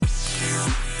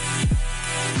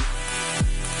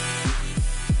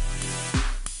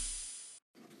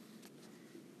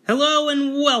Hello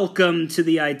and welcome to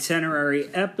the Itinerary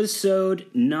episode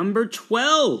number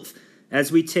 12,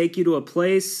 as we take you to a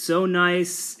place so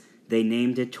nice they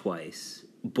named it twice.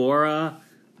 Bora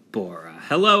Bora.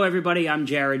 Hello everybody, I'm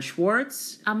Jared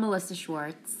Schwartz. I'm Melissa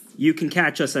Schwartz. You can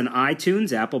catch us on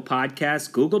iTunes, Apple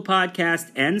Podcasts, Google Podcasts,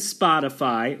 and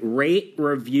Spotify. Rate,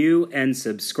 review, and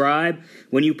subscribe.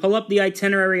 When you pull up the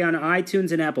Itinerary on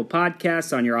iTunes and Apple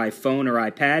Podcasts on your iPhone or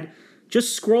iPad,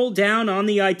 just scroll down on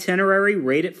the Itinerary,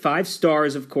 rate it 5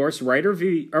 stars, of course, write a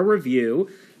review,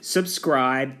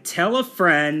 subscribe, tell a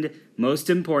friend, most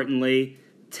importantly,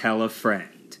 tell a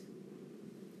friend.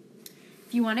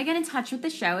 If you want to get in touch with the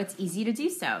show, it's easy to do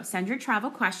so. Send your travel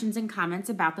questions and comments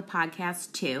about the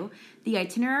podcast to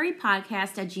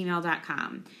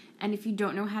theitinerary.podcast@gmail.com. And if you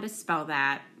don't know how to spell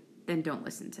that, then don't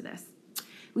listen to this.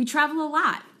 We travel a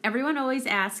lot. Everyone always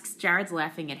asks, Jared's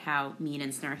laughing at how mean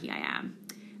and snarky I am.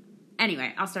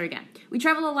 Anyway, I'll start again. We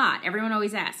travel a lot. Everyone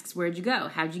always asks, where'd you go?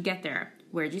 How'd you get there?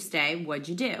 Where'd you stay? What'd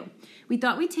you do? We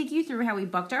thought we'd take you through how we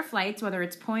booked our flights, whether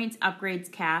it's points,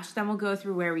 upgrades, cash. Then we'll go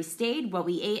through where we stayed, what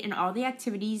we ate, and all the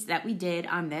activities that we did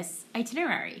on this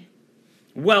itinerary.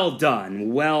 Well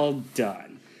done. Well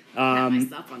done. Pat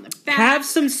myself on the back. Have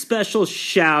some special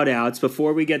shout-outs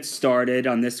before we get started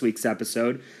on this week's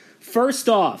episode. First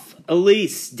off,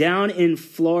 Elise, down in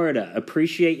Florida.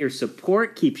 Appreciate your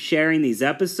support. Keep sharing these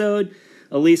episodes.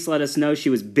 Elise let us know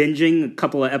she was binging a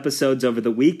couple of episodes over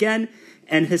the weekend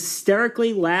and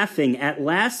hysterically laughing at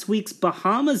last week's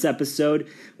Bahamas episode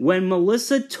when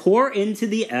Melissa tore into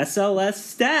the SLS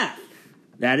staff.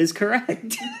 That is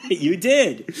correct. You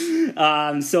did.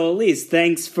 So, Elise,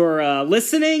 thanks for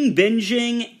listening,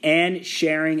 binging, and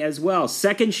sharing as well.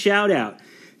 Second shout-out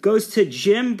goes to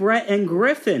Jim, Brett, and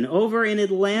Griffin over in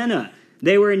Atlanta.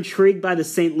 They were intrigued by the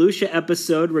St. Lucia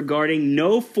episode regarding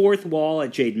no fourth wall at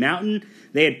Jade Mountain.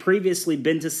 They had previously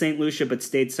been to St. Lucia but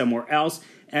stayed somewhere else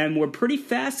and were pretty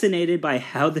fascinated by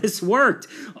how this worked.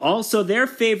 Also, their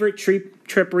favorite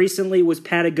trip recently was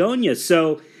Patagonia,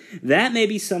 so that may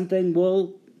be something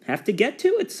we'll have to get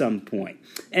to at some point.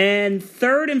 And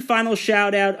third and final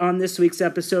shout out on this week's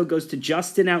episode goes to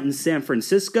Justin out in San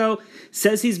Francisco.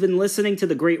 Says he's been listening to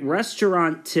the great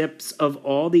restaurant tips of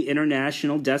all the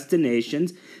international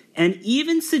destinations and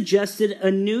even suggested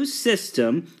a new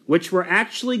system which we're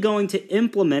actually going to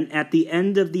implement at the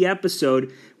end of the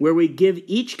episode, where we give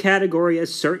each category a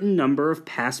certain number of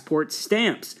passport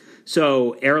stamps.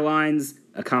 So airlines,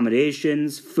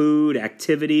 accommodations, food,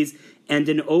 activities, and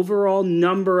an overall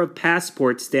number of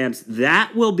passport stamps.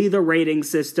 That will be the rating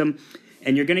system,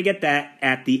 and you're going to get that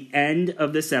at the end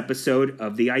of this episode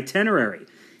of the Itinerary.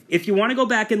 If you want to go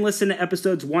back and listen to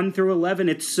episodes 1 through 11,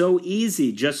 it's so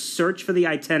easy. Just search for the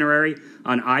Itinerary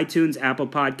on iTunes, Apple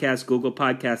Podcasts, Google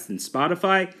Podcasts, and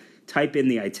Spotify. Type in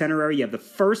the Itinerary. You have the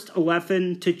first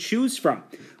 11 to choose from.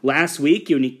 Last week,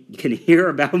 you can hear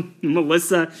about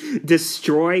Melissa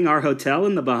destroying our hotel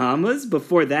in the Bahamas.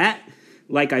 Before that,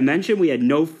 like I mentioned, we had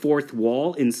no fourth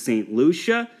wall in St.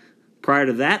 Lucia. Prior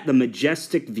to that, the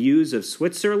majestic views of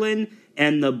Switzerland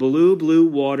and the blue, blue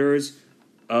waters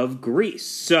of Greece.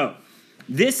 So,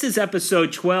 this is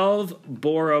episode 12,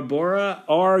 Bora Bora.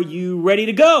 Are you ready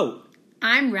to go?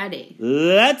 I'm ready.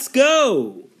 Let's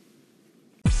go!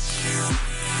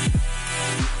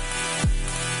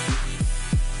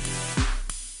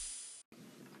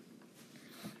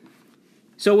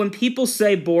 So when people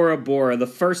say Bora Bora, the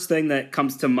first thing that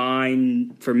comes to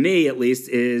mind, for me at least,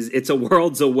 is it's a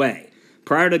world's away.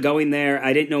 Prior to going there,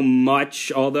 I didn't know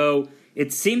much, although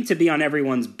it seemed to be on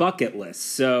everyone's bucket list.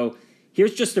 So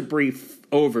here's just a brief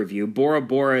overview. Bora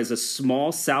Bora is a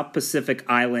small South Pacific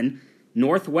island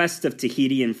northwest of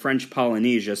Tahiti in French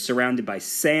Polynesia, surrounded by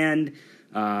sand,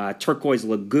 turquoise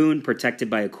lagoon protected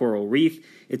by a coral reef.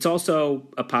 It's also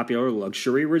a popular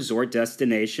luxury resort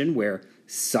destination where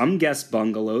some guest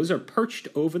bungalows are perched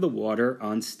over the water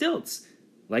on stilts,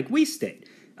 like we stayed.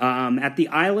 At the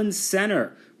island's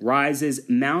center rises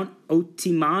Mount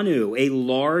Otimanu, a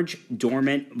large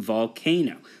dormant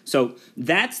volcano. So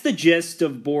that's the gist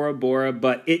of Bora Bora,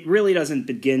 but it really doesn't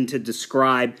begin to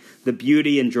describe the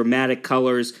beauty and dramatic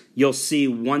colors you'll see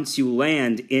once you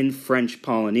land in French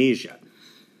Polynesia.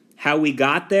 How we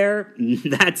got there,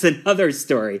 that's another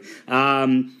story.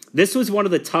 This was one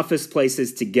of the toughest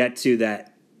places to get to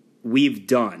that we've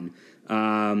done.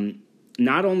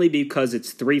 Not only because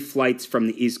it's 3 flights from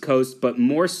the East Coast, but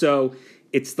more so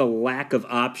it's the lack of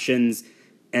options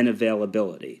and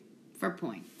availability. For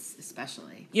points,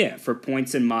 especially. Yeah, for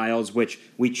points and miles, which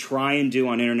we try and do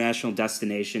on international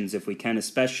destinations if we can,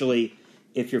 especially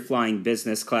if you're flying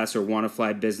business class or want to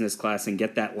fly business class and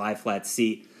get that lie flat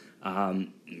seat.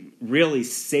 Really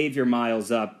save your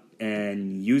miles up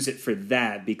and use it for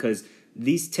that, because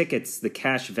these tickets, the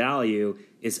cash value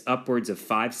is upwards of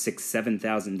 $5,000, $6,000,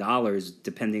 $7,000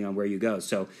 depending on where you go.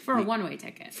 So for a one-way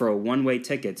ticket. For a one-way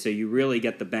ticket, so you really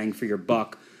get the bang for your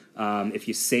buck. If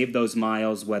you save those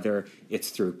miles, whether it's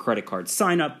through credit card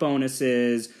sign-up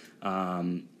bonuses,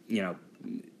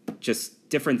 just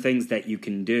different things that you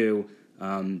can do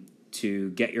to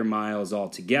get your miles all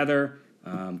together,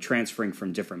 transferring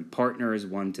from different partners,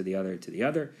 one to the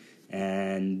other.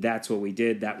 And that's what we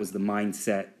did. That was the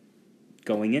mindset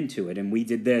going into it. And we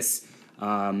did this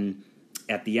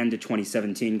at the end of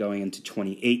 2017, going into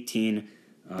 2018.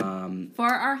 For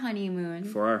our honeymoon.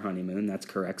 For our honeymoon, that's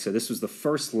correct. So this was the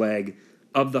first leg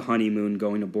of the honeymoon,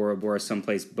 going to Bora Bora,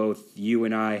 someplace both you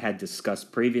and I had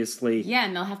discussed previously. Yeah,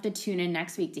 and they'll have to tune in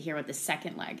next week to hear what the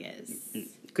second leg is.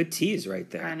 Good tease right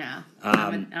there. I know.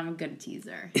 I'm a good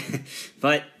teaser.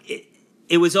 But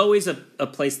it was always a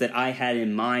place that I had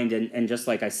in mind, and just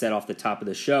like I said off the top of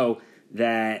the show,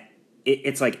 that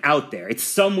it's like out there. It's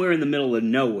somewhere in the middle of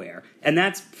nowhere. And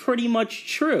that's pretty much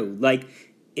true. Like,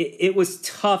 it was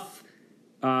tough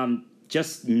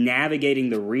just navigating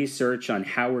the research on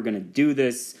how we're going to do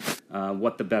this,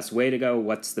 what the best way to go,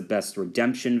 what's the best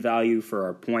redemption value for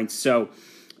our points. So,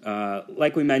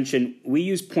 like we mentioned, we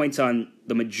use points on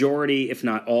the majority, if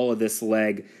not all, of this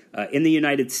leg. In the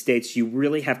United States, you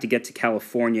really have to get to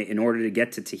California in order to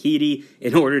get to Tahiti,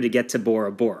 in order to get to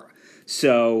Bora Bora.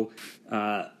 So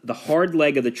the hard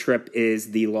leg of the trip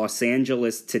is the Los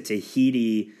Angeles to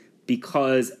Tahiti,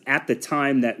 because at the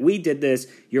time that we did this,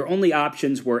 your only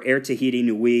options were Air Tahiti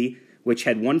Nui, which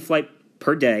had one flight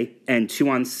per day and 2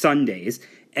 on Sundays,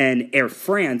 and Air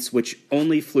France, which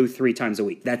only flew 3 times a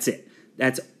week. That's it.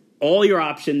 That's all your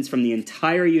options from the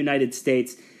entire United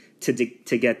States to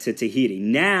get to Tahiti.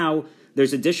 Now,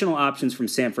 there's additional options from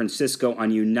San Francisco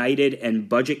on United and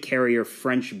budget carrier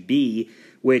French B,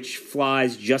 which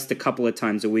flies just a couple of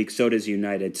times a week. So does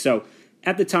United. So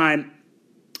at the time,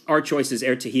 our choice is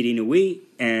Air Tahiti Nui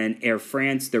and Air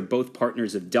France. They're both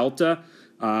partners of Delta,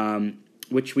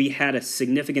 which we had a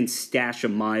significant stash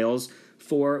of miles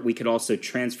for. We could also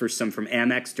transfer some from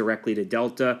Amex directly to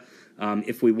Delta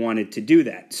if we wanted to do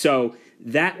that. So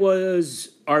that was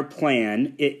our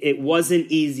plan. It wasn't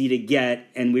easy to get,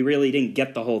 and we really didn't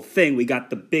get the whole thing. We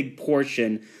got the big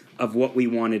portion of what we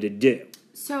wanted to do.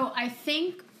 So I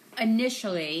think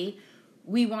initially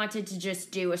we wanted to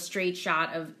just do a straight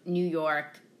shot of New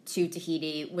York to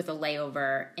Tahiti with a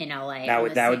layover in LA.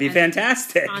 That would be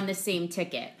fantastic. On the same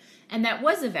ticket. And that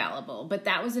was available, but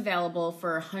that was available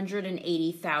for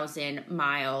 180,000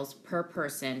 miles per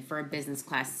person for a business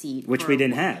class seat. Which we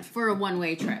didn't have. For a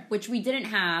one-way trip, which we didn't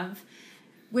have,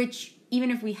 which even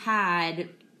if we had...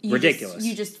 Ridiculous.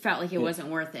 You just felt like it wasn't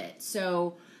worth it.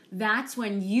 So that's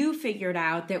when you figured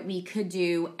out that we could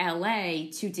do LA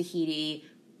to Tahiti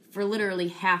for literally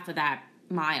half of that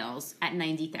miles at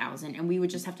 90,000, and we would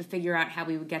just have to figure out how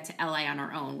we would get to LA on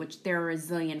our own, which there are a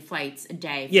zillion flights a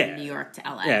day from New York to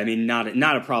LA. Yeah, I mean, not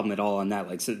a problem at all on that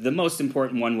leg. So the most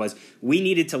important one was we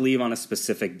needed to leave on a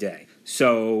specific day.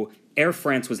 So Air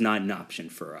France was not an option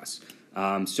for us.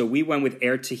 So we went with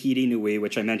Air Tahiti Nui,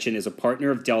 which I mentioned is a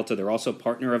partner of Delta. They're also a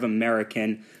partner of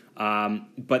American.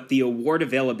 But the award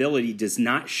availability does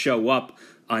not show up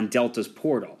on Delta's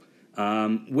portal,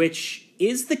 which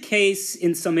is the case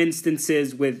in some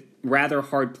instances with rather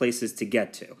hard places to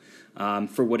get to.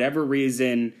 For whatever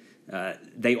reason,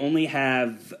 they only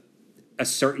have a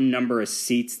certain number of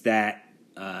seats that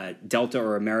Delta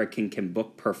or American can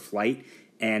book per flight.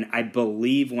 And I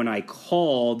believe when I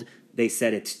called, they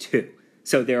said it's 2.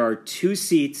 So there are 2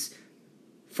 seats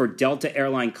for Delta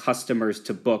airline customers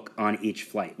to book on each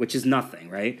flight, which is nothing,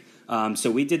 right?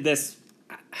 So we did this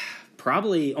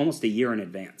probably almost a year in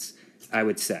advance, I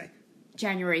would say.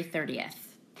 January 30th.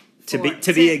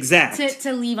 To be exact.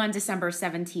 To leave on December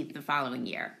 17th the following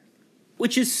year.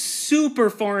 Which is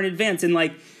super far in advance. And,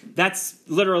 that's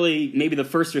literally maybe the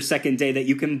first or second day that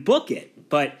you can book it.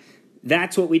 But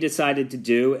that's what we decided to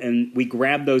do, and we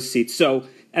grabbed those seats. So,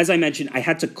 as I mentioned, I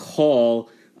had to call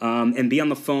and be on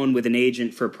the phone with an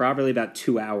agent for probably about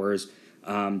 2 hours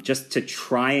just to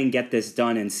try and get this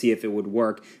done and see if it would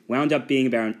work. Wound up being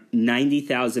about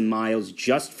 90,000 miles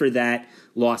just for that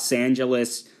Los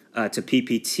Angeles to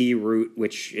PPT route,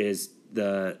 which is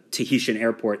the Tahitian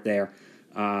airport there.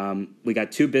 We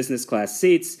got 2 business class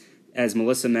seats. As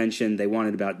Melissa mentioned, they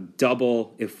wanted about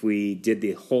double if we did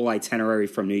the whole itinerary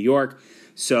from New York.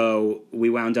 So we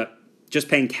wound up just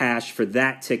paying cash for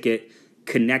that ticket,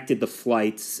 connected the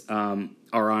flights are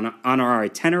on our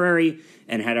itinerary,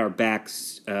 and had our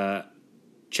backs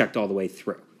checked all the way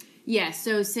through. Yeah,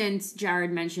 so since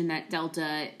Jared mentioned that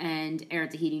Delta and Air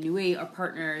Tahiti Nui are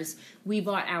partners, we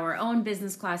bought our own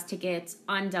business class tickets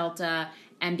on Delta,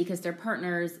 and because they're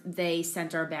partners, they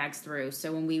sent our bags through.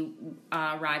 So when we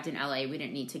arrived in LA, we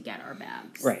didn't need to get our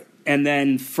bags. Right. And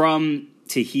then from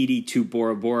Tahiti to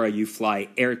Bora Bora, you fly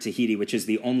Air Tahiti, which is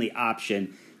the only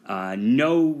option.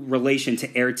 No relation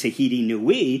to Air Tahiti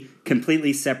Nui,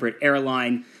 completely separate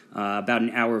airline, about an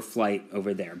hour flight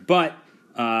over there. But,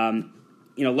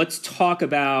 let's talk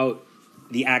about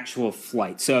the actual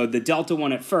flight. So the Delta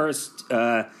one at first,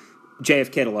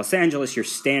 JFK to Los Angeles, your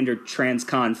standard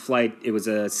transcon flight. It was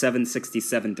a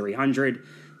 767-300.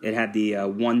 It had the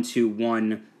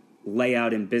 1-2-1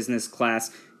 layout in business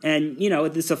class. And,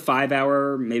 this is a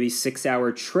 5-hour, maybe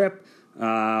 6-hour trip.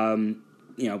 The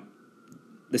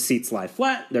seats lie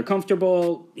flat. They're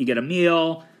comfortable. You get a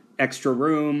meal, extra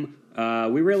room.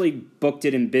 We really booked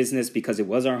it in business because it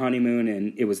was our honeymoon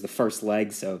and it was the first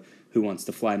leg. So who wants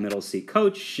to fly middle seat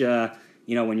coach,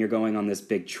 when you're going on this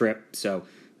big trip. So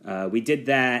we did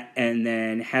that and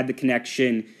then had the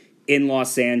connection in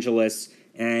Los Angeles.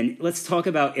 And let's talk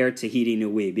about Air Tahiti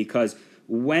Nui because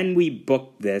when we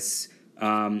booked this,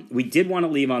 we did want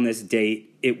to leave on this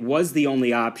date. It was the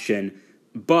only option,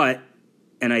 but,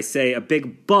 and I say a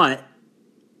big but,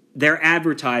 their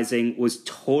advertising was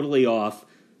totally off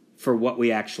for what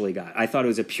we actually got. I thought it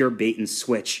was a pure bait and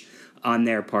switch on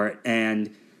their part.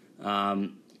 And,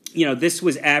 this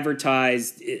was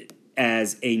advertised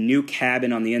as a new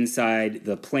cabin on the inside.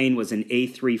 The plane was an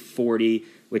A340,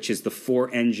 which is the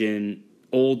 4-engine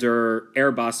older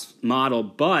Airbus model.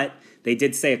 But they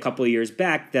did say a couple of years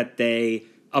back that they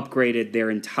upgraded their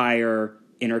entire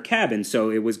inner cabin. So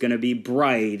it was going to be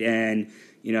bright and,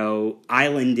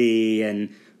 islandy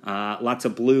and lots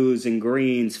of blues and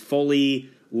greens, fully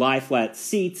lie-flat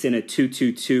seats in a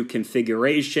 222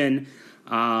 configuration.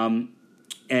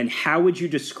 And how would you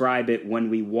describe it when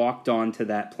we walked onto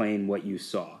that plane, what you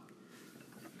saw?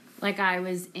 Like I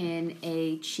was in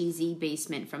a cheesy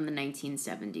basement from the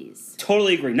 1970s.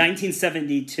 Totally agree.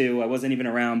 1972. I wasn't even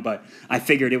around, but I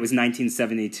figured it was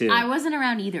 1972. I wasn't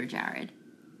around either, Jared.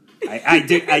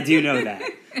 I do know that.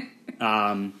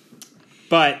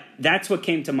 But that's what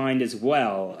came to mind as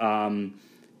well.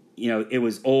 It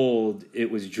was old.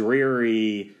 It was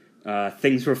dreary.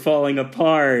 Things were falling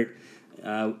apart.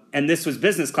 And this was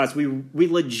business class. We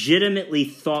legitimately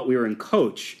thought we were in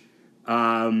coach.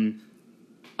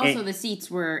 Also, the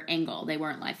seats were angle. They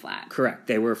weren't lie flat. Correct.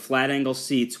 They were flat angle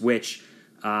seats, which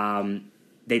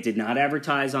they did not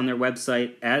advertise on their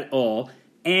website at all.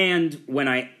 And when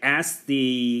I asked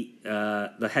the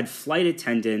head flight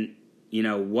attendant,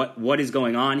 what is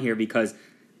going on here, because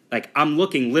I'm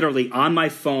looking literally on my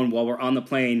phone while we're on the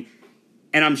plane,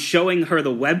 and I'm showing her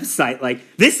the website.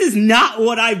 This is not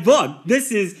what I booked.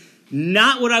 This is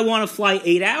not what I want to fly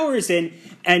 8 hours in.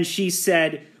 And she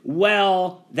said,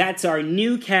 well, that's our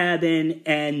new cabin,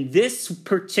 and this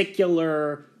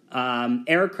particular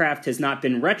aircraft has not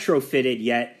been retrofitted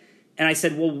yet. And I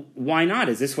said, well, why not?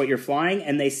 Is this what you're flying?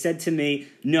 And they said to me,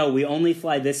 no, we only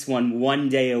fly this one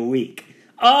day a week.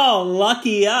 Oh,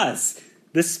 lucky us.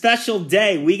 The special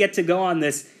day we get to go on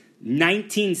this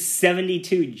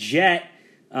 1972 jet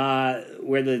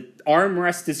where the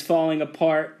armrest is falling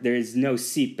apart. There's no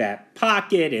seat back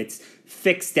pocket. It's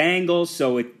fixed angle,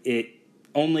 so it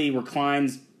only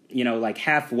reclines,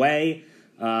 halfway.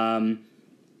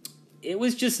 It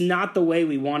was just not the way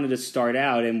we wanted to start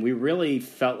out, and we really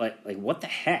felt like what the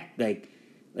heck? Like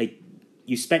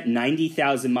you spent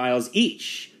 90,000 miles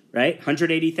each, right?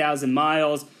 180,000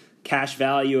 miles. Cash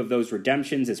value of those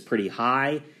redemptions is pretty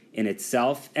high in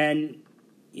itself, and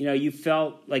you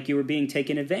felt like you were being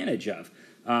taken advantage of.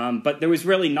 But there was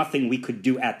really nothing we could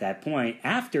do at that point.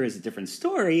 After is a different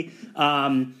story.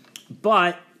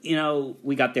 But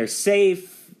we got there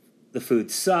safe. The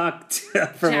food sucked.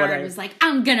 Jared was like,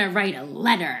 I'm going to write a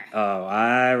letter. Oh,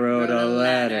 I wrote a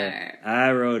letter.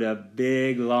 I wrote a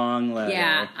big, long letter.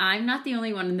 Yeah, I'm not the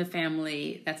only one in the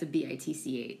family that's a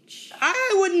bitch.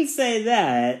 I wouldn't say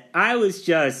that. I was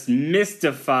just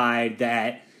mystified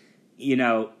that,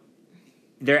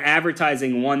 they're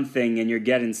advertising one thing and you're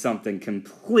getting something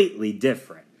completely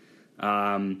different.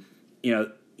 The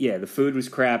food was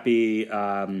crappy.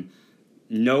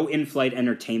 No in-flight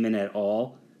entertainment at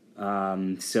all.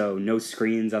 So no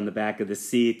screens on the back of the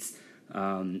seats.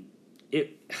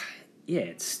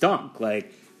 It stunk.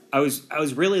 I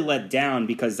was really let down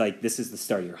because this is the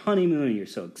start of your honeymoon and you're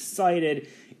so excited.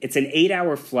 It's an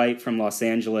 8-hour flight from Los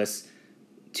Angeles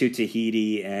to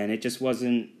Tahiti, and it just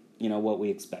wasn't, what we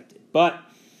expected. But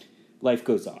life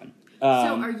goes on. So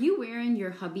are you wearing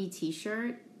your hubby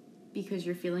t-shirt because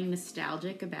you're feeling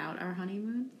nostalgic about our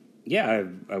honeymoon? Yeah,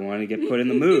 I wanted to get put in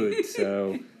the mood,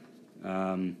 so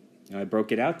I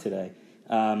broke it out today.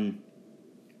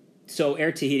 So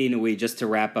Air Tahiti Nui, just to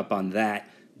wrap up on that,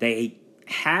 they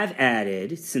have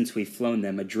added, since we've flown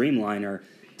them, a Dreamliner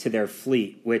to their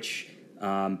fleet, which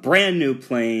brand new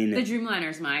plane. The Dreamliner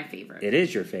is my favorite. It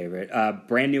is your favorite.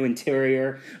 Brand new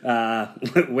interior,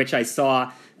 which I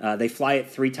saw. They fly it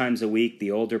 3 times a week.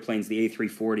 The older planes, the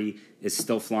A340, is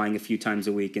still flying a few times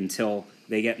a week until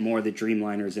they get more of the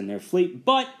Dreamliners in their fleet.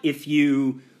 But if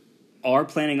you are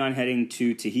planning on heading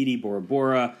to Tahiti, Bora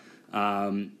Bora,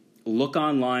 look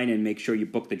online and make sure you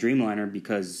book the Dreamliner,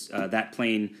 because that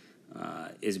plane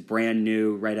is brand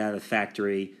new, right out of the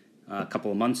factory a couple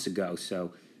of months ago.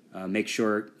 So make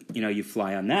sure you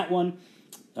fly on that one.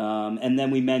 And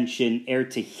then we mentioned Air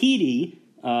Tahiti,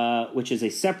 which is a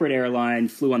separate airline,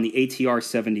 flew on the ATR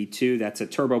 72. That's a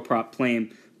turboprop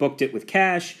plane. Booked it with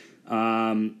cash. They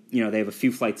have a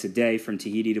few flights a day from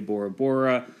Tahiti to Bora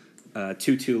Bora.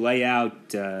 2-2 layout.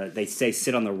 They say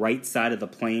sit on the right side of the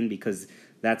plane because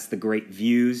that's the great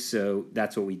views. So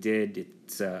that's what we did.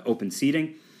 It's open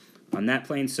seating on that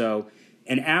plane. So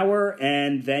an hour,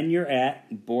 and then you're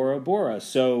at Bora Bora.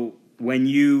 So when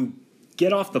you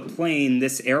get off the plane,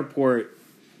 this airport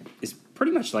is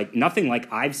pretty much like nothing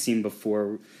like I've seen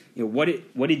before. What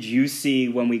did you see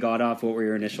when we got off? What were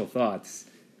your initial thoughts?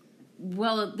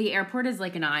 Well, the airport is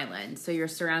like an island, so you're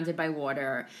surrounded by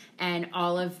water, and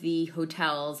all of the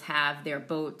hotels have their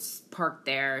boats parked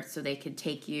there so they could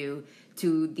take you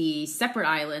to the separate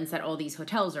islands that all these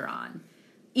hotels are on.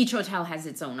 Each hotel has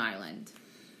its own island.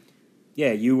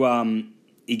 Yeah, you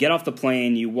get off the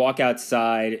plane, you walk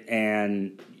outside,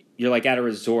 and you're like at a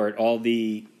resort. All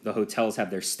the hotels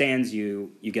have their stands.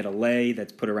 You get a lei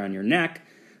that's put around your neck,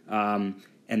 and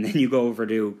then you go over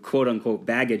to quote-unquote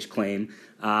baggage claim,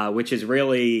 which is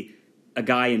really a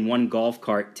guy in one golf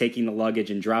cart taking the luggage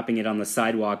and dropping it on the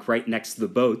sidewalk right next to the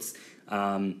boats.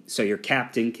 So your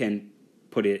captain can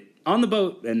put it on the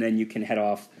boat, and then you can head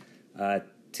off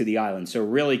to the island. So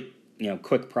really,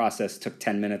 quick process, took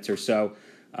 10 minutes or so.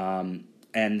 And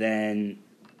then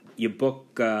you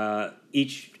book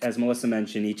each, as Melissa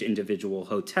mentioned, each individual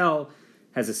hotel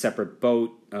has a separate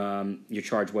boat. You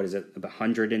charge, what is it, about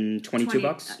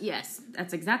 $122? Yes,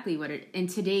 that's exactly what it, in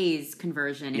today's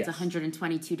conversion, it's Yes.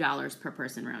 $122 per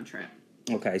person round trip.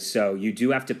 Okay, so you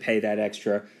do have to pay that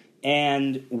extra.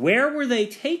 And where were they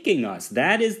taking us?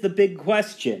 That is the big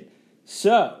question.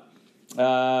 So,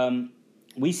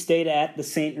 we stayed at the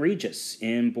St. Regis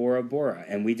in Bora Bora,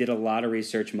 and we did a lot of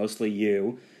research, mostly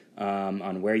you,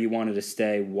 on where you wanted to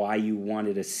stay, why you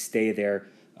wanted to stay there.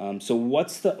 So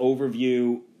what's the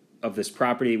overview of this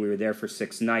property? We were there for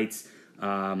 6 nights,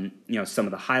 some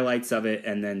of the highlights of it,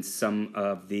 and then some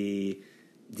of the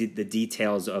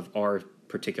details of our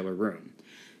particular room.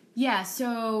 Yeah,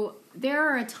 so there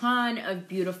are a ton of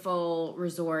beautiful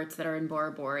resorts that are in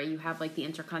Bora Bora. You have like the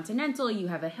Intercontinental, you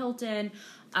have a Hilton.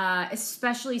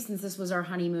 Especially since this was our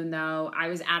honeymoon, though, I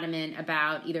was adamant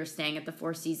about either staying at the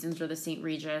Four Seasons or the St.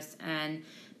 Regis. And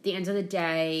at the end of the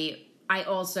day, I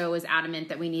also was adamant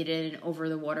that we needed an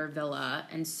over-the-water villa.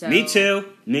 And so Me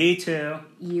too.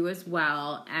 You as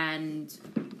well. And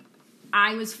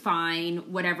I was fine,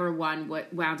 whatever one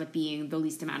wound up being the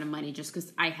least amount of money, just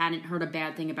because I hadn't heard a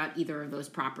bad thing about either of those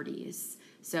properties.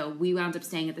 So we wound up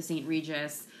staying at the St.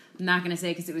 Regis. I'm not going to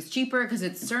say because it was cheaper, because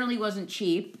it certainly wasn't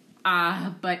cheap.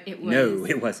 But it was... No,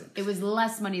 it wasn't. It was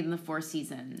less money than the Four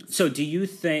Seasons. So do you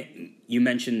think, you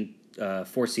mentioned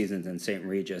Four Seasons and St.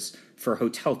 Regis, for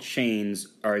hotel chains,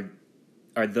 are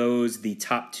those the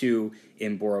top 2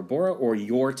 in Bora Bora, or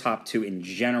your top 2 in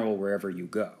general wherever you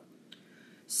go?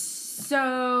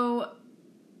 So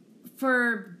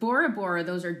for Bora Bora,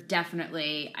 those are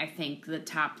definitely, I think, the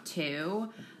top 2.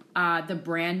 The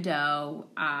Brando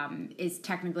is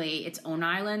technically its own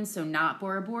island, so not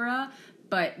Bora Bora,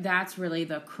 but that's really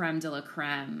the creme de la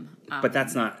creme. But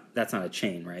that's not a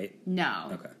chain, right?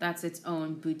 No. Okay. That's its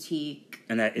own boutique.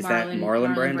 And that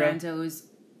Marlon Brando? Brando's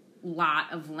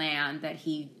lot of land that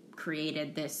he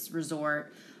created this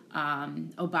resort.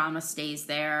 Obama stays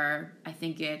there. I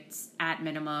think it's at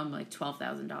minimum like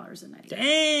 $12,000 a night.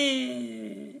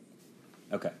 Dang.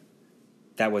 Okay.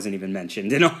 That wasn't even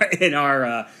mentioned in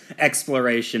our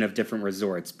exploration of different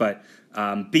resorts, but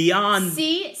beyond.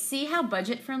 See how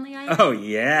budget friendly I am. Oh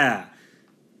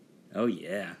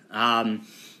yeah.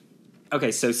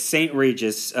 Okay, so St.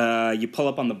 Regis, you pull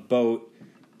up on the boat,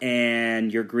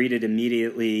 and you're greeted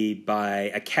immediately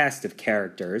by a cast of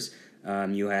characters.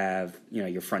 You have,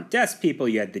 your front desk people.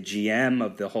 You had the GM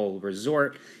of the whole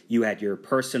resort. You had your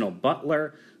personal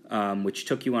butler, which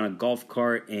took you on a golf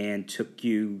cart and took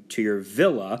you to your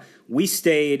villa. We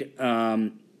stayed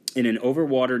in an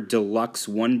overwater deluxe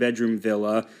one-bedroom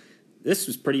villa. This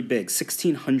was pretty big,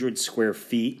 1,600 square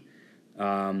feet.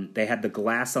 They had the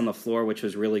glass on the floor, which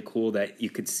was really cool that you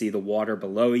could see the water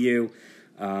below you.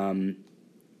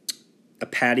 A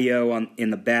patio in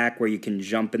the back where you can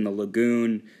jump in the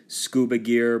lagoon, scuba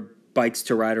gear, bikes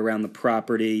to ride around the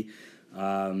property.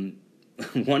 One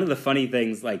of the funny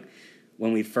things, like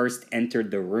when we first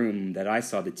entered the room that I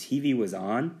saw, the TV was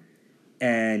on,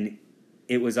 and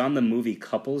it was on the movie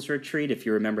Couples Retreat, if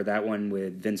you remember that one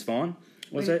with Vince Vaughn,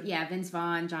 was it? Yeah, Vince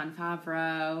Vaughn, Jon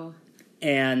Favreau.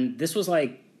 And this was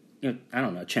like, I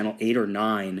don't know, channel 8 or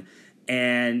 9.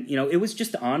 And, it was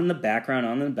just on in the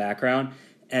background.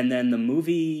 And then the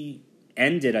movie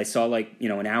ended. I saw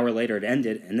an hour later it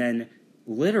ended. And then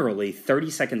literally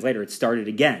 30 seconds later it started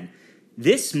again.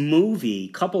 This movie,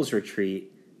 Couples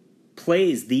Retreat,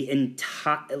 plays in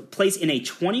a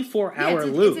 24-hour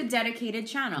loop. It's a dedicated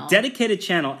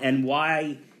channel. And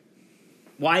why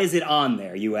is it on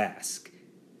there, you ask?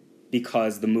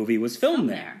 Because the movie was filmed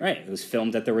there. Right. It was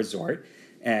filmed at the resort.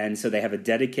 And so they have a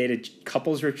dedicated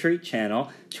Couples Retreat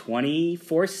channel,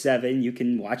 24/7. You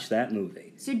can watch that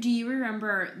movie. So do you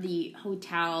remember the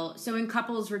hotel? So in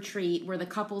Couples Retreat, where the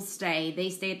couples stay, they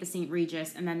stay at the St.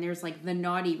 Regis, and then there's the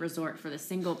naughty resort for the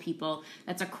single people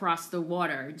that's across the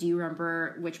water. Do you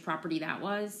remember which property that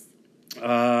was?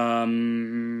 Le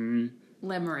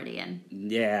Méridien.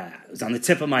 Yeah, it was on the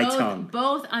tip of my tongue.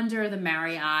 Both under the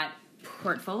Marriott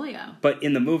portfolio. But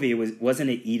in the movie,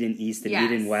 wasn't it Eden East and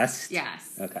Eden West?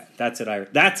 Yes. Okay, that's what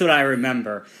I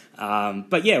remember.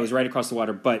 But yeah, it was right across the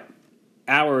water. But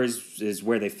ours is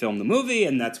where they filmed the movie,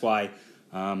 and that's why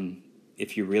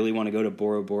if you really want to go to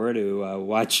Bora Bora to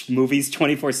watch movies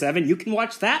 24/7, you can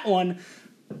watch that one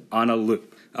on a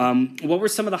loop. What were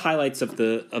some of the highlights of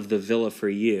the villa for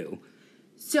you?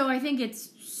 So I think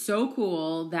it's so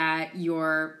cool that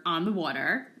you're on the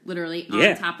water, literally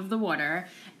on top of the water.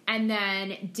 And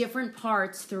then different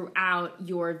parts throughout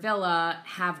your villa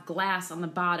have glass on the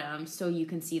bottom so you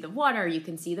can see the water, you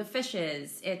can see the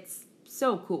fishes. It's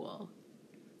so cool.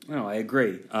 Oh, I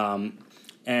agree.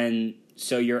 And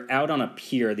so you're out on a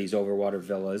pier, these overwater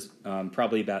villas,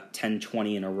 probably about 10,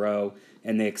 20 in a row,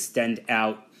 and they extend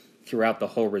out throughout the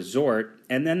whole resort.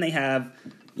 And then they have,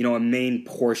 a main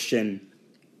portion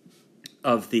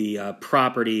of the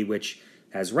property, which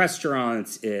has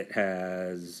restaurants, it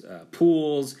has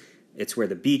pools, it's where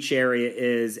the beach area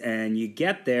is, and you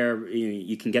get there,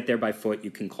 you can get there by foot,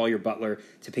 you can call your butler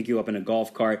to pick you up in a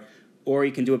golf cart, or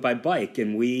you can do it by bike,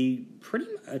 and we pretty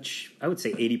much, I would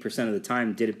say 80% of the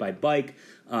time, did it by bike.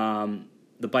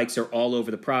 The bikes are all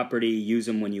over the property, use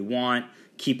them when you want,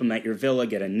 keep them at your villa,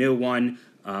 get a new one,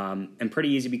 and pretty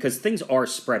easy because things are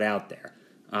spread out there.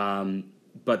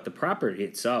 But the property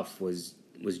itself was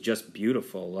just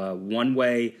beautiful. One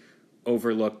way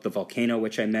overlooked the volcano,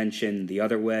 which I mentioned. The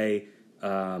other way,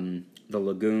 the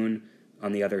lagoon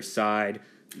on the other side.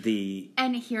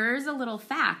 And here's a little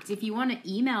fact. If you want to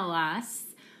email us,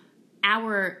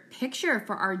 our picture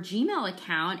for our Gmail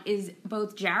account is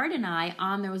both Jared and I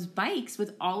on those bikes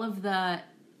with all of the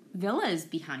villas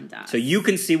behind us. So you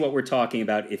can see what we're talking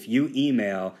about if you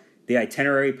email the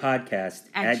Itinerary Podcast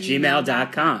at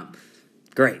gmail.com.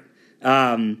 Great.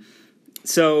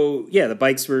 So, yeah, the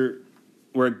bikes were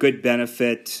a good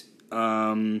benefit.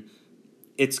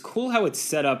 It's cool how it's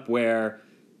set up where,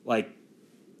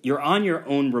 you're on your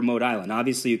own remote island.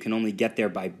 Obviously, you can only get there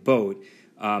by boat,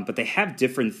 but they have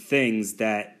different things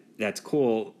that's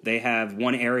cool. They have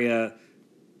one area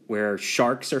where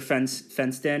sharks are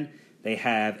fenced in. They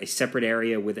have a separate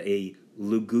area with a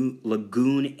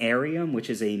lagoonarium, which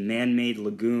is a man-made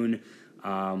lagoon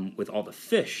with all the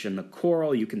fish and the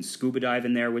coral. You can scuba dive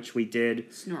in there, which we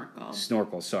did.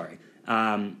 Snorkel, sorry.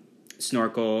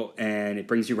 Snorkel, and it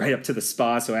brings you right up to the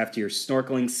spa. So after your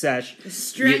snorkeling sesh,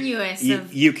 strenuous,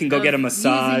 you can go get a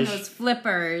massage. Using those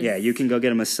flippers. Yeah, you can go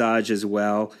get a massage as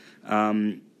well.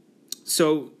 And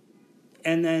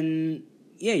then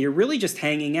you're really just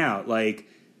hanging out.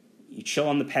 You chill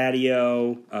on the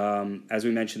patio. As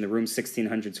we mentioned, the room's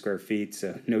 1,600 square feet,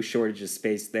 so no shortage of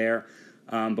space there.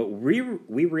 But we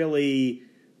really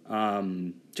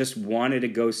just wanted to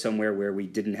go somewhere where we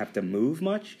didn't have to move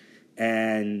much,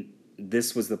 and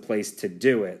this was the place to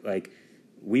do it.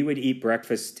 We would eat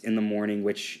breakfast in the morning,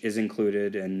 which is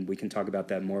included, and we can talk about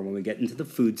that more when we get into the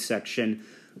food section.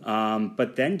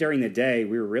 But then during the day,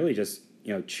 we were really just,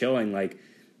 chilling,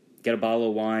 get a bottle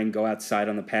of wine, go outside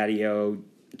on the patio,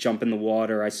 jump in the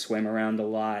water. I swim around a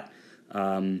lot.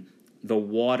 The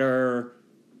water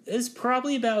is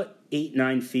probably about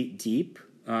 8-9 feet deep.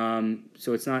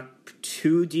 So it's not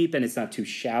too deep and it's not too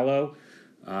shallow.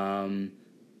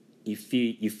 you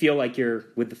feel like you're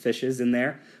with the fishes in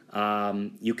there.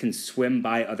 You can swim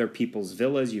by other people's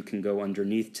villas. You can go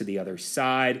underneath to the other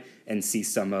side and see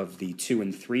some of the 2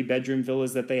 and 3 bedroom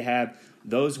villas that they have.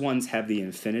 Those ones have the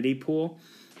infinity pool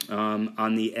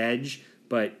on the edge,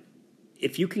 but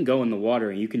if you can go in the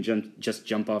water and you can just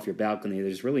jump off your balcony,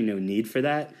 there's really no need for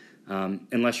that,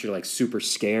 unless you're like super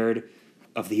scared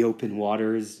of the open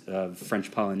waters of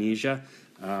French Polynesia.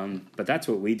 But that's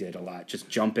what we did a lot, just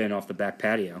jump in off the back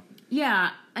patio.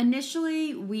 Yeah,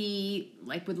 initially we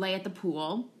would lay at the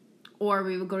pool or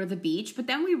we would go to the beach, but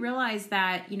then we realized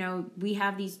that, we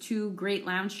have these 2 great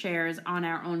lounge chairs on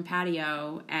our own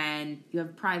patio and you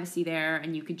have privacy there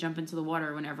and you could jump into the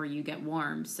water whenever you get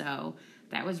warm. So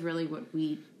that was really what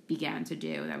we began to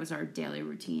do. That was our daily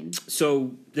routine.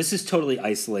 So this is totally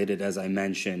isolated, as I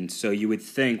mentioned. So you would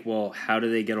think, well, how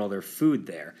do they get all their food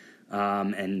there?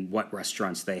 And what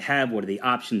restaurants they have? What are the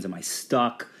options? Am I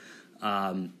stuck?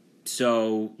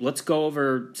 So let's go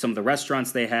over some of the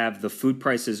restaurants they have. The food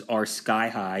prices are sky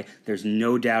high. There's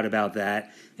no doubt about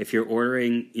that. If you're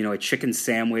ordering, a chicken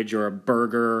sandwich or a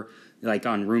burger, like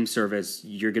on room service,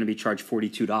 you're going to be charged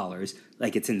 $42.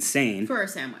 Like, it's insane. For a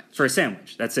sandwich. For a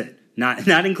sandwich. That's it.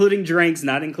 Not including drinks,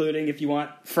 not including if you want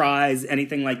fries,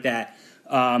 anything like that.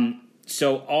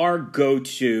 So our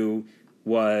go-to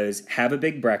was have a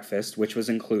big breakfast, which was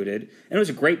included. And it was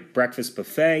a great breakfast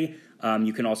buffet.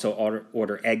 You can also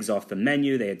order eggs off the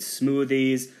menu. They had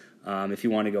smoothies. If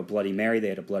you want to go Bloody Mary, they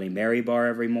had a Bloody Mary bar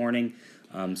every morning.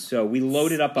 So we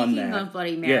loaded up on that. Speaking of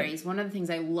Bloody Marys, one of the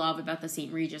things I love about the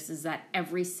St. Regis is that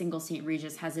every single St.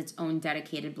 Regis has its own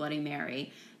dedicated Bloody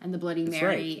Mary. And the Bloody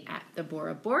Mary at the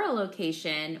Bora Bora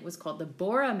location was called the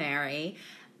Bora Mary.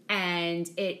 And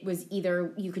it was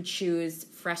either you could choose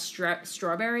fresh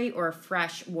strawberry or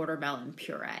fresh watermelon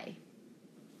puree.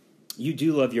 You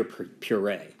do love your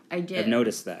puree. I did. I've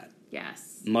noticed that.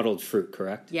 Yes. Muddled fruit,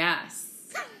 correct?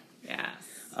 Yes.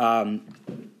 Yes.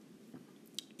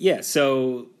 Yeah,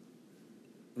 so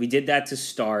we did that to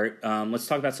start. Let's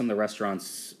talk about some of the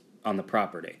restaurants on the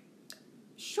property.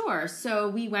 Sure. So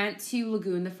we went to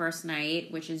Lagoon the first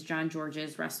night, which is John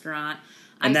George's restaurant.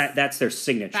 And that's their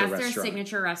signature restaurant. That's their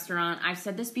signature restaurant. I've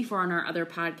said this before on our other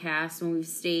podcasts when we've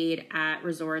stayed at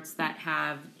resorts that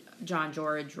have John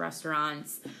George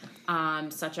restaurants,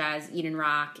 such as Eden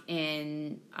Rock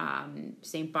in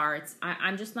St. Bart's.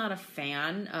 I'm just not a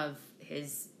fan of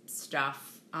his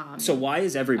stuff. So why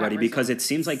is everybody? Because it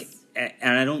seems like,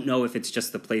 and I don't know if it's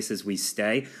just the places we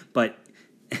stay, but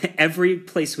every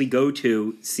place we go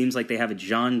to seems like they have a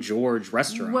John George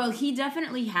restaurant. Well, he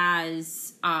definitely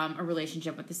has a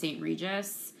relationship with the St.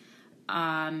 Regis.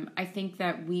 I think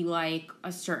that we like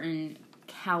a certain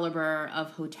caliber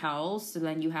of hotels. So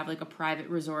then you have like a private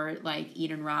resort like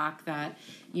Eden Rock that,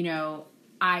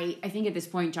 I think at this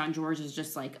point John George is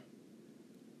just like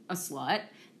a slut.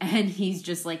 And he's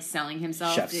just like selling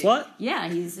himself. Chef slut? Yeah,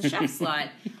 he's a chef slut.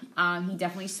 He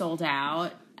definitely sold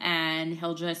out. And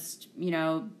he'll just,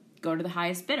 go to the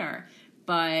highest bidder.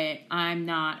 But I'm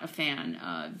not a fan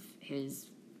of his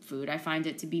food. I find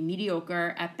it to be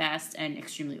mediocre at best and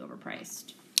extremely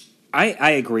overpriced. I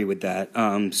agree with that.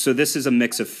 So this is a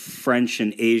mix of French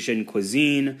and Asian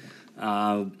cuisine.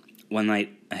 One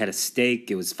night I had a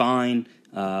steak. It was fine.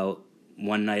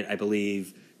 One night, I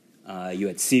believe, you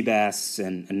had sea bass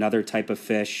and another type of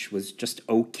fish was just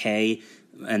okay.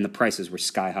 And the prices were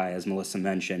sky high, as Melissa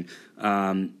mentioned.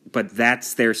 But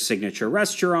that's their signature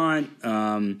restaurant.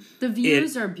 The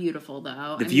views are beautiful,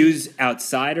 though. The views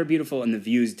outside are beautiful, and the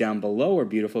views down below are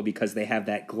beautiful because they have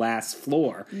that glass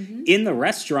floor in the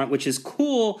restaurant, which is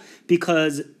cool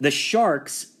because the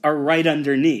sharks are right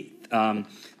underneath.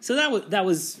 So that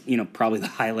was probably the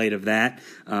highlight of that.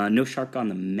 No shark on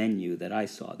the menu that I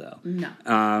saw, though.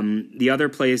 No. The other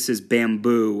place is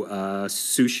Bamboo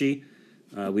Sushi.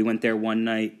 We went there one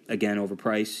night, again,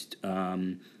 overpriced,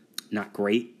 not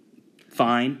great,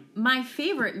 fine. My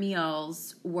favorite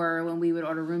meals were when we would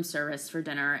order room service for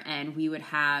dinner, and we would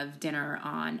have dinner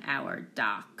on our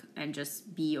dock and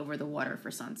just be over the water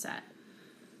for sunset.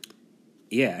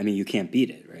 Yeah, I mean, you can't beat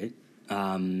it, right?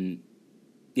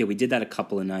 Yeah, we did that a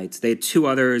couple of nights. They had 2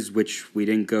 others, which we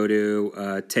didn't go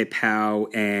to, Te Pau,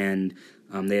 and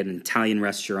they had an Italian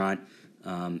restaurant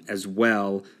as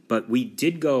well. But we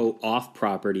did go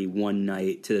off-property one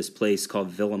night to this place called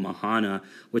Villa Mahana,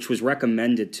 which was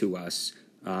recommended to us.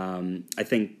 I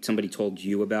think somebody told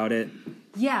you about it.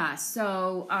 Yeah,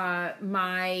 so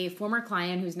my former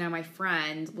client, who's now my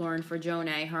friend, Lauren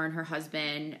Forgione, her and her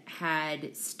husband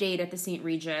had stayed at the St.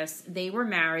 Regis. They were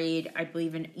married, I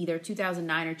believe, in either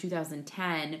 2009 or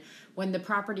 2010 when the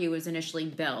property was initially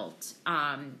built.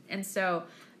 And so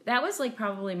That was like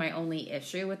probably my only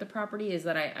issue with the property is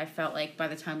that I felt like by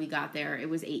the time we got there, it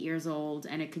was 8 years old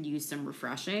and it could use some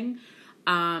refreshing.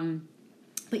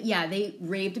 But yeah, they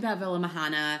raved about Villa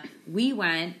Mahana. We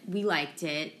went, we liked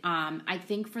it. I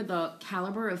think for the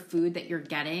caliber of food that you're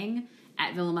getting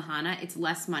at Villa Mahana, it's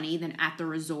less money than at the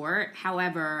resort.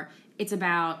 However, it's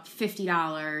about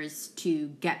 $50 to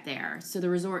get there. So the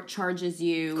resort charges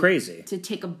you crazy to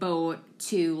take a boat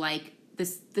to like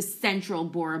the central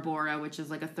Bora Bora, which is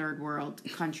like a third world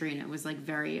country, and it was like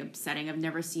very upsetting. I've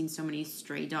never seen so many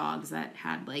stray dogs that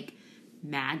had like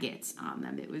maggots on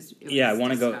them. It was I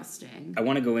want to disgusting. I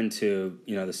want to go into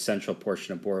the central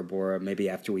portion of Bora Bora maybe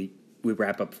after we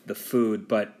wrap up the food,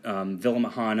 but Villa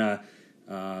Mahana,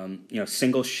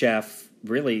 single chef,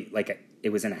 really like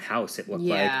it was in a house. It looked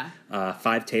like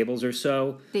 5 tables or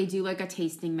so. They do like a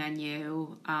tasting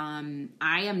menu. I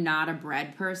am not a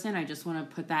bread person. I just want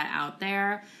to put that out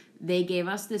there. They gave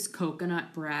us this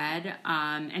coconut bread,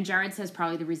 and Jared says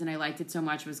probably the reason I liked it so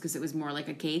much was because it was more like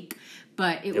a cake,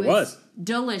 but it was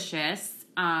delicious.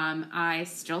 I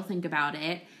still think about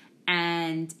it,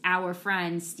 and our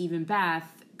friends Steve and Beth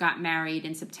got married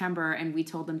in September, and we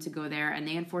told them to go there, and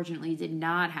they unfortunately did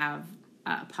not have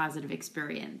a positive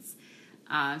experience.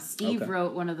 Steve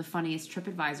wrote one of the funniest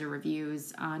TripAdvisor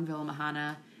reviews on Villa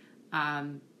Mahana.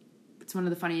 It's one of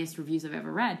the funniest reviews I've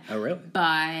ever read. Oh, really?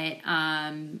 But,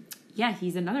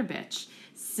 he's another bitch.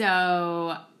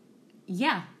 So,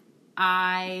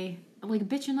 I like a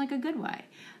bitch in like a good way.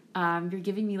 You're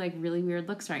giving me like really weird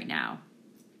looks right now.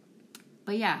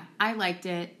 But yeah, I liked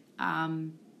it.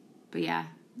 But yeah,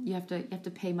 you have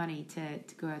to pay money to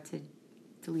go out to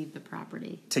leave the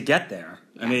property. To get there.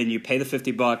 Yeah. I mean, you pay the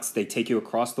 $50, they take you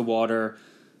across the water,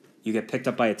 you get picked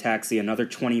up by a taxi, another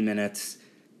 20 minutes,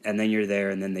 and then you're there,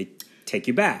 and then they take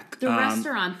you back. The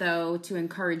restaurant, though, to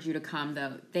encourage you to come,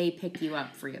 though, they pick you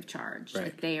up free of charge. Right.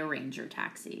 Like, they arrange your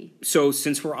taxi. So,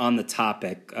 since we're on the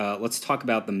topic, let's talk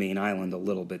about the main island a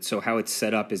little bit. So, how it's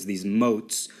set up is these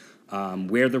moats,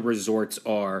 where the resorts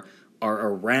are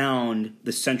around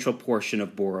the central portion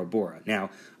of Bora Bora.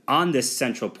 Now, on this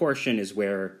central portion is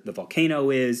where the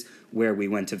volcano is, where we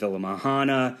went to Villa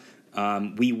Mahana.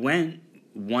 We went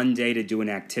one day to do an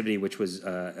activity, which was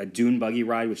a dune buggy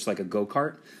ride, which is like a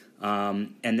go-kart.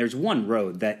 And there's one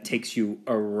road that takes you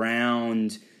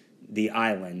around the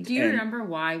island. Do you remember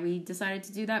why we decided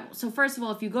to do that? So first of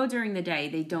all, if you go during the day,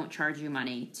 they don't charge you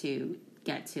money to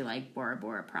get to like Bora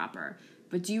Bora proper.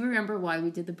 But do you remember why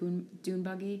we did the dune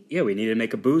buggy? Yeah, we needed to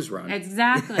make a booze run.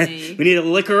 Exactly. We needed to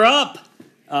liquor up.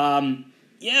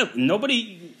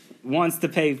 Nobody wants to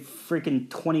pay freaking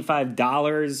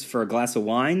 $25 for a glass of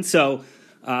wine. So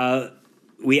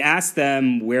we asked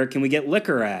them, where can we get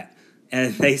liquor at?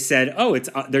 And they said,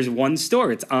 there's one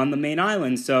store. It's on the main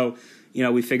island. So,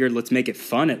 we figured let's make it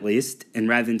fun at least. And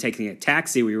rather than taking a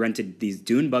taxi, we rented these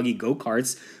dune buggy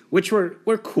go-karts, which were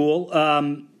cool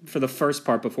for the first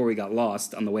part before we got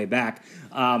lost on the way back.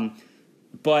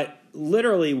 But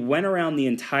literally went around the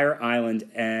entire island,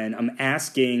 and I'm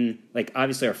asking, like,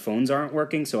 obviously our phones aren't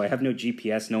working, so I have no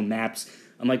GPS, no maps.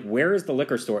 I'm like, where is the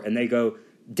liquor store? And they go,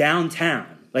 downtown.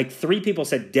 Like, 3 people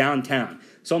said downtown.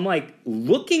 So I'm like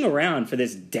looking around for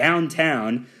this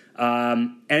downtown,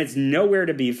 and it's nowhere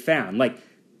to be found. Like,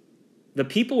 the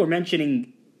people were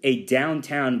mentioning a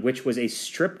downtown, which was a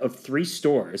strip of 3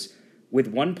 stores with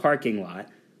 1 parking lot.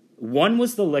 One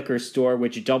was the liquor store,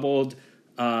 which doubled,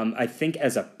 I think,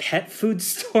 as a pet food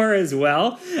store as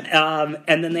well.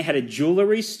 And then they had a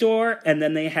jewelry store, and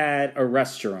then they had a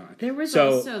restaurant. There was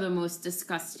also the most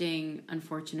disgusting,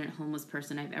 unfortunate homeless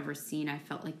person I've ever seen. I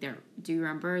felt like do you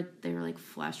remember? Their, like,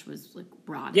 flesh was, like,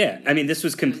 rotting. Yeah, I mean, this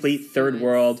was complete third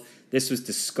world. This was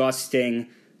disgusting.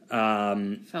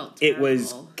 Felt terrible. It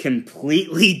was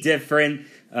completely different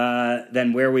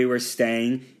than where we were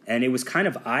staying. And it was kind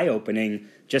of eye-opening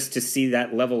just to see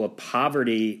that level of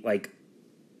poverty, like,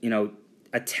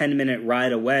 a 10-minute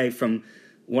ride away from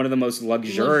one of the most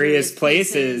luxurious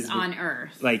places on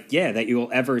Earth. Like, yeah, that you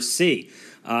will ever see.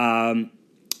 So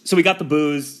we got the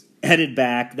booze, headed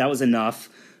back. That was enough.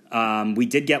 We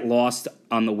did get lost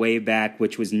on the way back,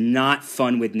 which was not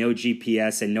fun with no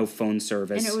GPS and no phone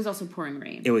service. And it was also pouring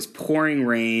rain. It was pouring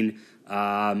rain.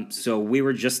 So we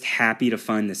were just happy to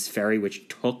find this ferry, which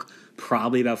took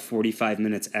probably about 45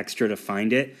 minutes extra to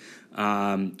find it.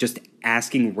 Just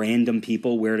asking random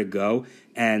people where to go.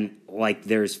 And, like,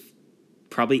 there's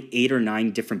probably 8 or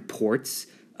 9 different ports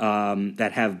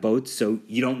that have boats, so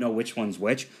you don't know which one's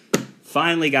which.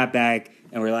 Finally got back,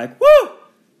 and we're like, woo!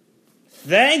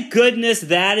 Thank goodness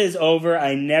that is over.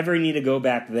 I never need to go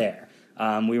back there.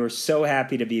 We were so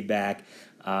happy to be back.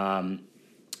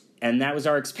 And that was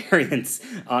our experience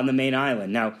on the main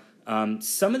island. Now,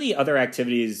 some of the other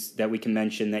activities that we can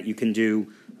mention that you can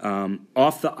do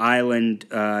off the island,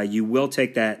 you will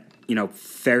take that,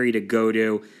 ferry to go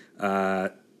to,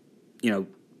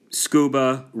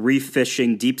 scuba, reef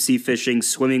fishing, deep sea fishing,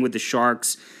 swimming with the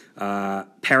sharks,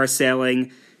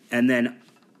 parasailing, and then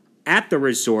at the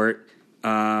resort,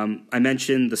 I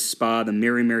mentioned the spa, the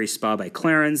Mary Spa by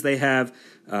Clarence. They have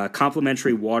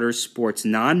complimentary water sports,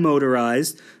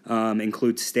 non-motorized,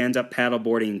 includes stand-up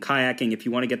paddleboarding and kayaking. If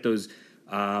you want to get those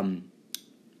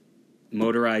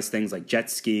motorized things like jet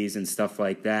skis and stuff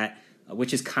like that,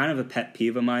 which is kind of a pet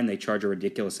peeve of mine. They charge a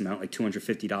ridiculous amount, like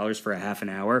 $250 for a half an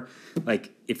hour.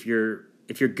 Like, if you're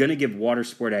going to give water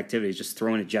sport activities, just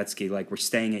throw in a jet ski, like we're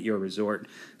staying at your resort.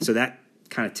 So that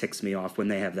kind of ticks me off when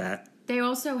they have that. They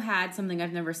also had something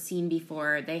I've never seen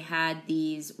before. They had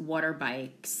these water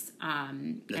bikes.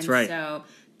 That's right. So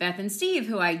Beth and Steve,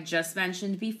 who I just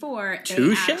mentioned before,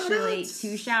 two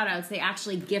shout-outs. They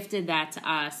actually gifted that to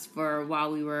us for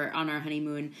while we were on our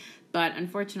honeymoon. But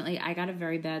unfortunately, I got a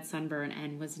very bad sunburn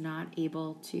and was not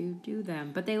able to do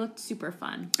them. But they looked super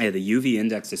fun. Yeah, the UV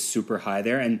index is super high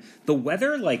there. And the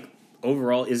weather,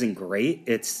 overall isn't great.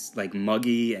 It's,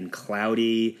 muggy and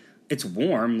cloudy. It's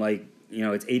warm,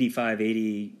 it's 85,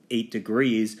 88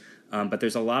 degrees. But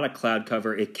there's a lot of cloud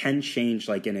cover. It can change,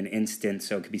 in an instant.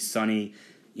 So it could be sunny,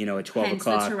 at 12 Hence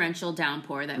o'clock. the torrential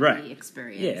downpour that we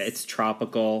experienced. Yeah, it's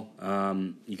tropical.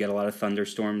 You get a lot of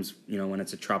thunderstorms, when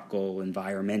it's a tropical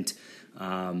environment.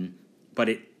 But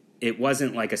it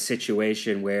wasn't like a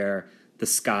situation where the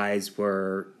skies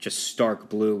were just stark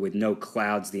blue with no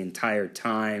clouds the entire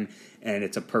time, and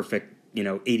it's a perfect,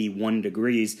 81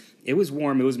 degrees. It was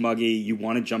warm. It was muggy. You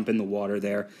want to jump in the water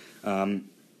there.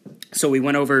 So we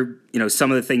went over, some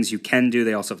of the things you can do.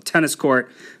 They also have a tennis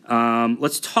court.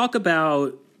 Let's talk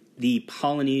about the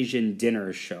Polynesian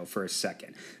dinner show for a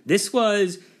second. This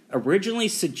was originally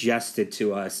suggested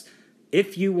to us.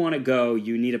 If you want to go,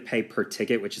 you need to pay per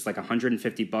ticket, which is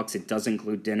 $150. It does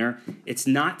include dinner. It's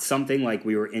not something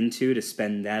we were into to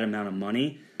spend that amount of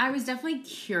money. I was definitely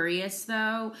curious,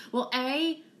 though. Well,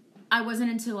 I wasn't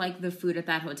into the food at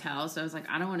that hotel, so I was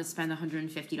I don't want to spend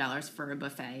 $150 for a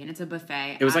buffet, and it's a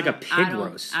buffet. It was a pig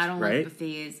roast, I don't right? like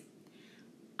buffets.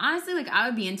 Honestly, I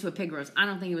would be into a pig roast. I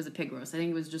don't think it was a pig roast. I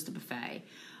think it was just a buffet.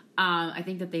 I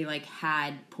think that they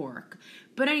had pork,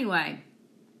 but anyway.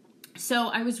 So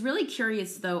I was really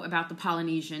curious though about the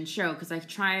Polynesian show because I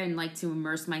try and to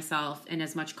immerse myself in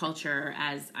as much culture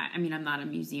as I'm not a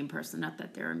museum person. Not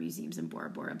that there are museums in Bora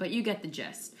Bora, but you get the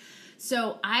gist.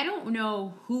 So I don't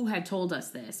know who had told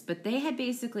us this, but they had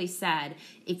basically said,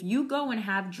 if you go and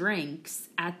have drinks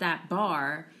at that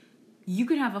bar, you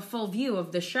can have a full view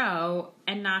of the show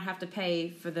and not have to pay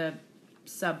for the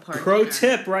subpar Pro dinner.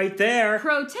 tip right there.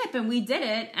 Pro tip, and we did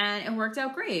it, and it worked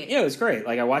out great. Yeah, it was great.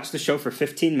 I watched the show for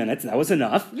 15 minutes. That was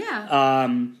enough. Yeah.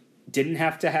 Didn't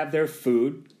have to have their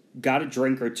food. Got a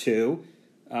drink or two,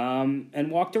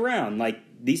 and walked around.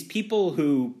 These people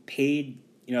who paid,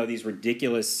 these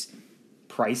ridiculous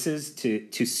prices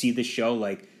to see the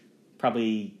show,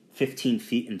 probably 15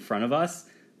 feet in front of us.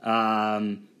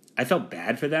 I felt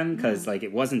bad for them because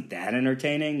it wasn't that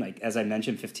entertaining. As I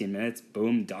mentioned, 15 minutes,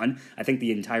 boom, done. I think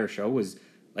the entire show was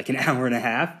an hour and a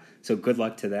half. So good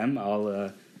luck to them.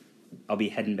 I'll be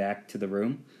heading back to the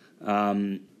room.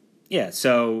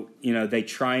 So they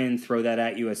try and throw that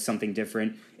at you as something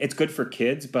different. It's good for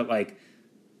kids, but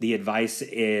the advice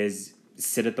is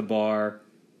sit at the bar,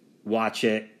 watch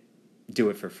it, do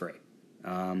it for free.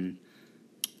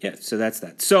 So that's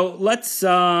that. So let's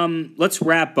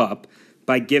wrap up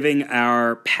by giving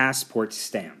our passport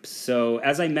stamps. So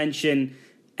as I mentioned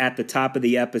at the top of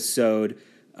the episode,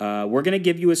 we're going to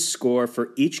give you a score for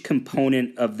each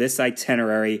component of this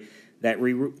itinerary that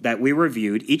we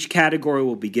reviewed. Each category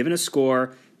will be given a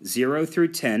score, 0 through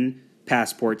 10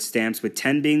 passport stamps, with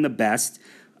 10 being the best.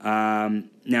 Now,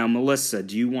 Melissa,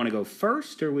 do you want to go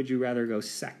first, or would you rather go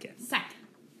second? Second.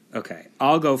 Okay,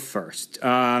 I'll go first.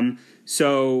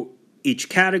 So each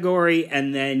category,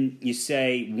 and then you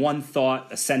say one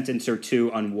thought, a sentence or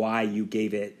two on why you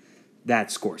gave it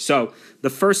that score. So the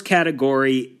first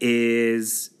category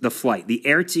is the flight, the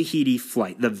Air Tahiti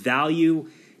flight, the value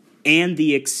and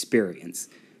the experience.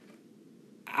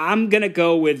 I'm going to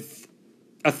go with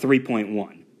a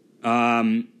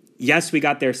 3.1. Yes, we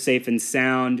got there safe and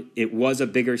sound. It was a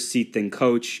bigger seat than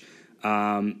coach,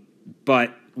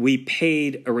 but we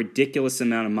paid a ridiculous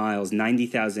amount of miles,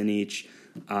 90,000 each,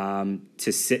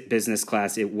 to sit business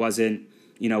class. It wasn't,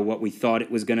 what we thought it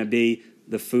was going to be.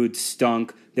 The food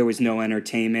stunk. There was no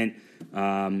entertainment.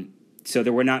 So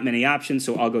there were not many options,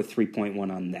 so I'll go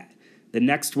 3.1 on that. The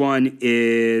next one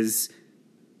is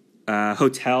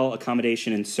hotel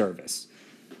accommodation and service.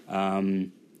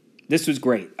 This was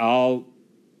great. I'll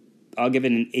give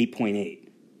it an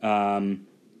 8.8.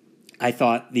 I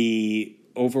thought the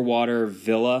Overwater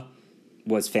Villa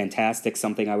was fantastic,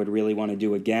 something I would really want to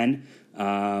do again.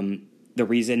 The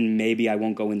reason maybe I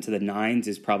won't go into the 9s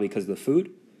is probably because of the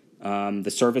food.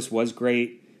 The service was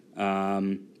great,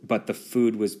 but the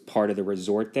food was part of the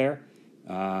resort there.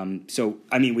 So,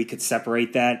 I mean, we could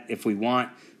separate that if we want,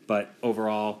 but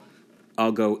overall,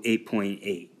 I'll go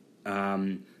 8.8.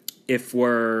 If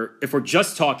we're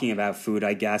just talking about food,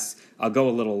 I guess I'll go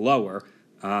a little lower,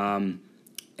 and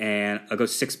I'll go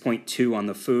 6.2 on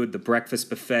the food. The breakfast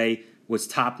buffet was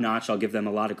top notch. I'll give them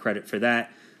a lot of credit for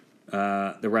that.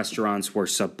 The restaurants were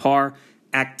subpar.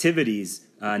 Activities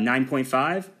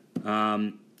 9.5.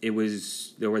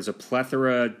 There was a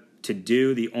plethora to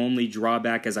do. The only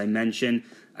drawback, as I mentioned,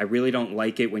 I really don't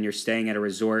like it when you're staying at a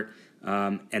resort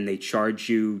and they charge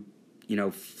you,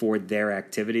 for their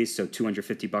activities. So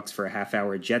 $250 for a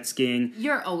half-hour jet skiing.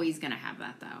 You're always gonna have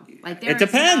that though. Like it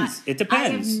depends. It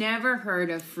depends. I have never heard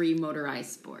of free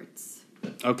motorized sports.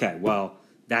 Okay, well,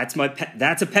 that's a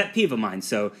pet peeve of mine.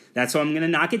 So that's why I'm going to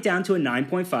knock it down to a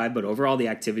 9.5. But overall, the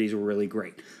activities were really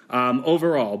great.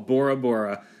 Overall, Bora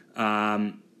Bora,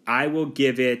 I will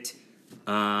give it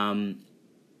a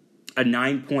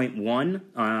 9.1.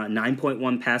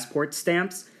 9.1 passport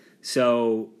stamps.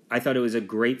 So I thought it was a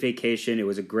great vacation. It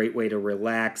was a great way to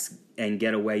relax and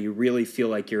get away. You really feel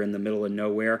like you're in the middle of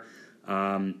nowhere.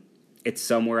 It's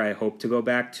somewhere I hope to go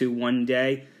back to one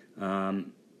day.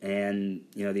 And,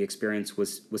 the experience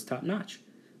was top notch.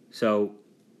 So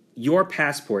your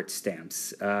passport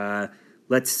stamps.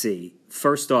 Let's see.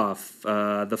 First off,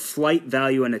 the flight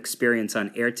value and experience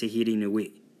on Air Tahiti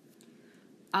Nui.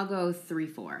 I'll go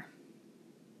 3-4.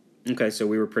 Okay, so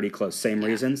we were pretty close. Same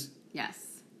reasons?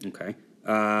 Yes. Okay.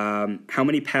 How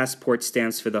many passport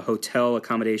stamps for the hotel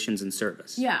accommodations and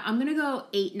service? Yeah, I'm going to go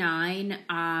 8-9.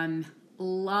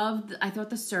 I thought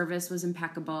the service was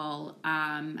impeccable.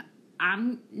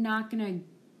 I'm not going to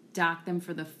dock them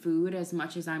for the food as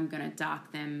much as I'm going to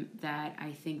dock them that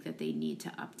I think that they need to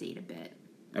update a bit.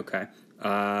 Okay.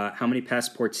 How many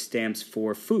passport stamps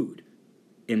for food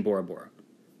in Bora Bora?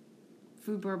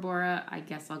 Food Bora Bora, I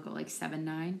guess I'll go like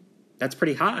 7-9. That's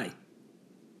pretty high.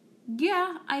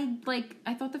 Yeah, I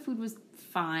thought the food was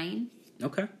fine.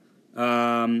 Okay.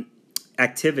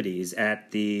 Activities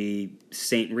at the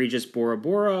St. Regis Bora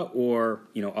Bora or,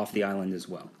 off the island as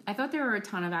well? I thought there were a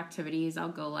ton of activities. I'll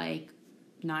go like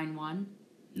 9-1.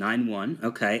 9-1,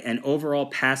 okay. And overall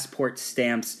passport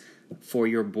stamps for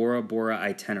your Bora Bora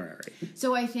itinerary?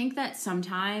 So I think that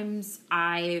sometimes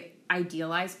I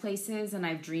idealize places and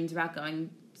I've dreamed about going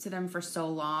to them for so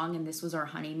long, and this was our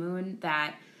honeymoon,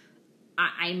 that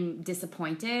I'm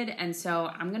disappointed. And so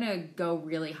I'm going to go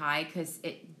really high because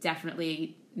it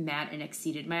definitely met and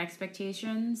exceeded my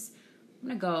expectations. I'm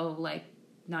going to go like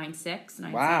 9.6,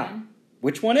 9.7. Wow.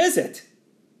 Which one is it?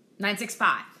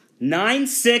 9.65.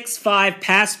 9.65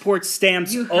 passport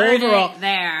stamps you heard overall. It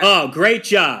there. Oh, great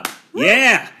job. Woo.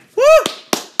 Yeah. Woo!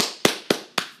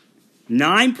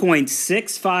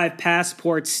 9.65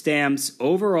 passport stamps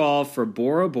overall for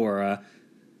Bora Bora.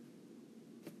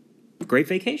 Great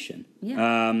vacation.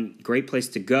 Yeah. Great place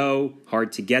to go.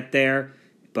 Hard to get there,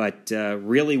 but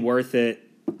really worth it.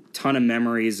 Ton of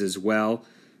memories as well.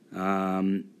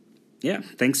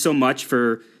 Thanks so much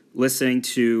for listening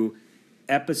to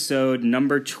episode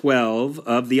number 12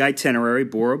 of the Itinerary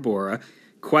Bora Bora.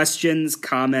 Questions,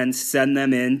 comments, send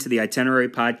them in to the Itinerary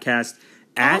Podcast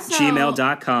at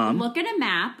gmail.com. Look at a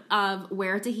map of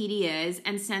where Tahiti is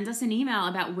and send us an email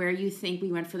about where you think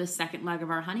we went for the second leg of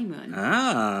our honeymoon.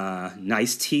 Ah,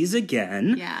 nice tease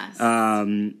again. Yes.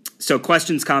 So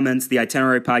questions, comments, the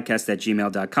Itinerary Podcast at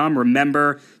gmail.com.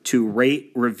 Remember to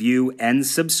rate, review, and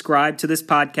subscribe to this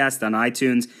podcast on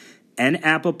iTunes and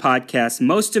Apple Podcasts.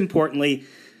 Most importantly,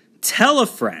 tell a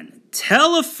friend.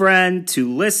 Tell a friend to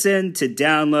listen, to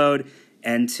download,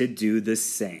 and to do the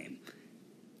same.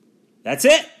 That's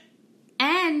it.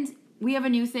 And we have a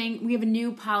new thing. We have a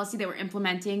new policy that we're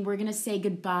implementing. We're going to say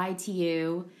goodbye to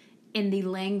you in the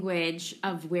language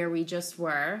of where we just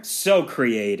were. So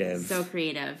creative.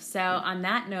 So on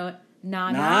that note,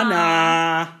 na-na.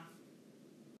 Na-na.